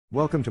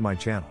Welcome to my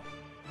channel.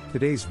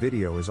 Today's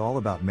video is all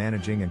about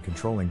managing and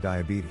controlling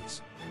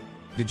diabetes.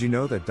 Did you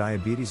know that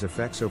diabetes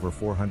affects over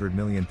 400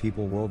 million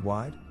people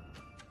worldwide?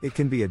 It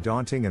can be a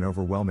daunting and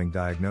overwhelming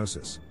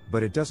diagnosis,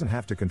 but it doesn't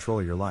have to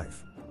control your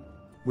life.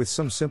 With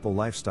some simple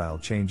lifestyle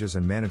changes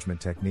and management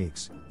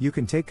techniques, you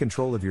can take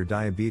control of your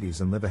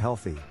diabetes and live a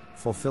healthy,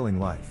 fulfilling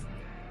life.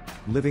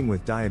 Living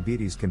with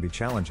diabetes can be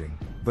challenging,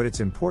 but it's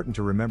important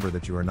to remember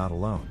that you are not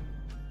alone.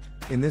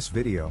 In this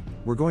video,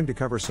 we're going to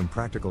cover some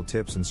practical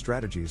tips and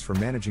strategies for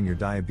managing your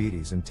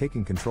diabetes and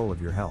taking control of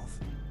your health.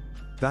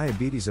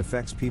 Diabetes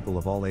affects people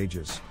of all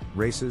ages,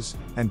 races,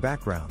 and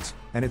backgrounds,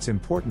 and it's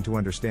important to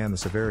understand the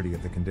severity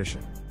of the condition.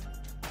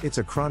 It's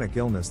a chronic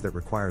illness that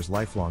requires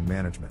lifelong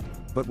management,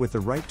 but with the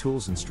right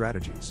tools and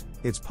strategies,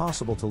 it's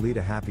possible to lead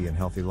a happy and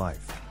healthy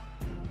life.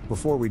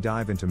 Before we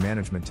dive into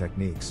management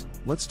techniques,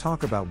 let's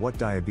talk about what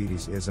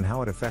diabetes is and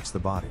how it affects the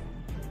body.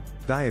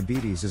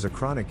 Diabetes is a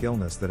chronic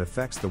illness that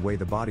affects the way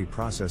the body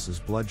processes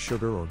blood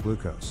sugar or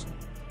glucose.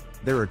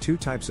 There are two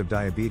types of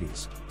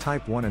diabetes,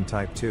 type 1 and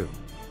type 2.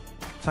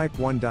 Type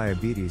 1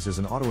 diabetes is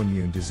an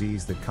autoimmune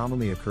disease that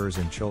commonly occurs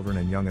in children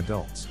and young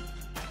adults.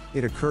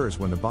 It occurs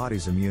when the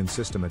body's immune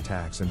system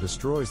attacks and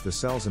destroys the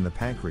cells in the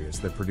pancreas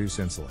that produce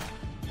insulin.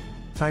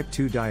 Type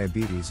 2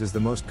 diabetes is the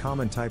most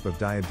common type of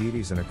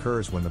diabetes and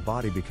occurs when the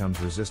body becomes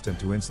resistant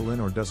to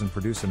insulin or doesn't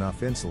produce enough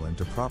insulin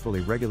to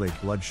properly regulate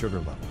blood sugar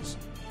levels.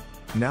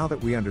 Now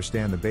that we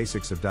understand the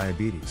basics of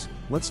diabetes,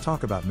 let's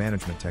talk about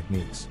management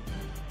techniques.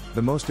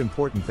 The most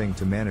important thing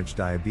to manage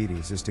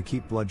diabetes is to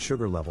keep blood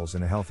sugar levels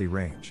in a healthy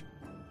range.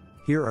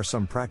 Here are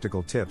some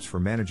practical tips for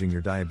managing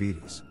your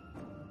diabetes.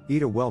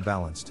 Eat a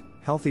well-balanced,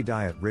 healthy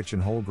diet rich in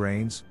whole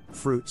grains,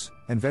 fruits,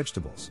 and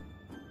vegetables.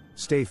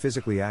 Stay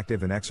physically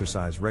active and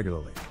exercise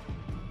regularly.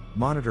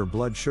 Monitor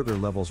blood sugar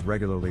levels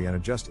regularly and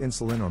adjust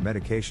insulin or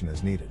medication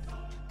as needed.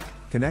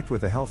 Connect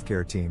with a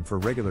healthcare team for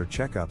regular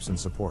checkups and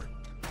support.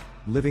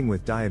 Living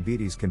with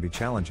diabetes can be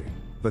challenging,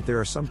 but there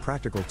are some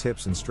practical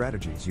tips and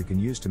strategies you can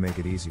use to make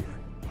it easier.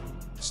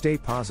 Stay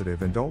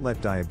positive and don't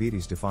let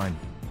diabetes define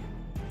you.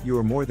 You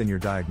are more than your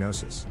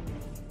diagnosis.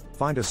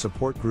 Find a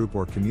support group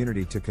or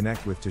community to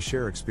connect with to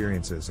share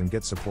experiences and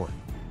get support.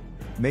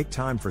 Make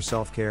time for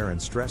self-care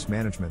and stress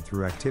management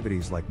through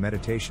activities like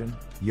meditation,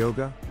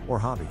 yoga, or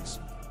hobbies.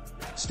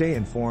 Stay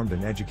informed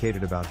and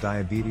educated about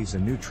diabetes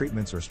and new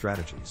treatments or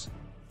strategies.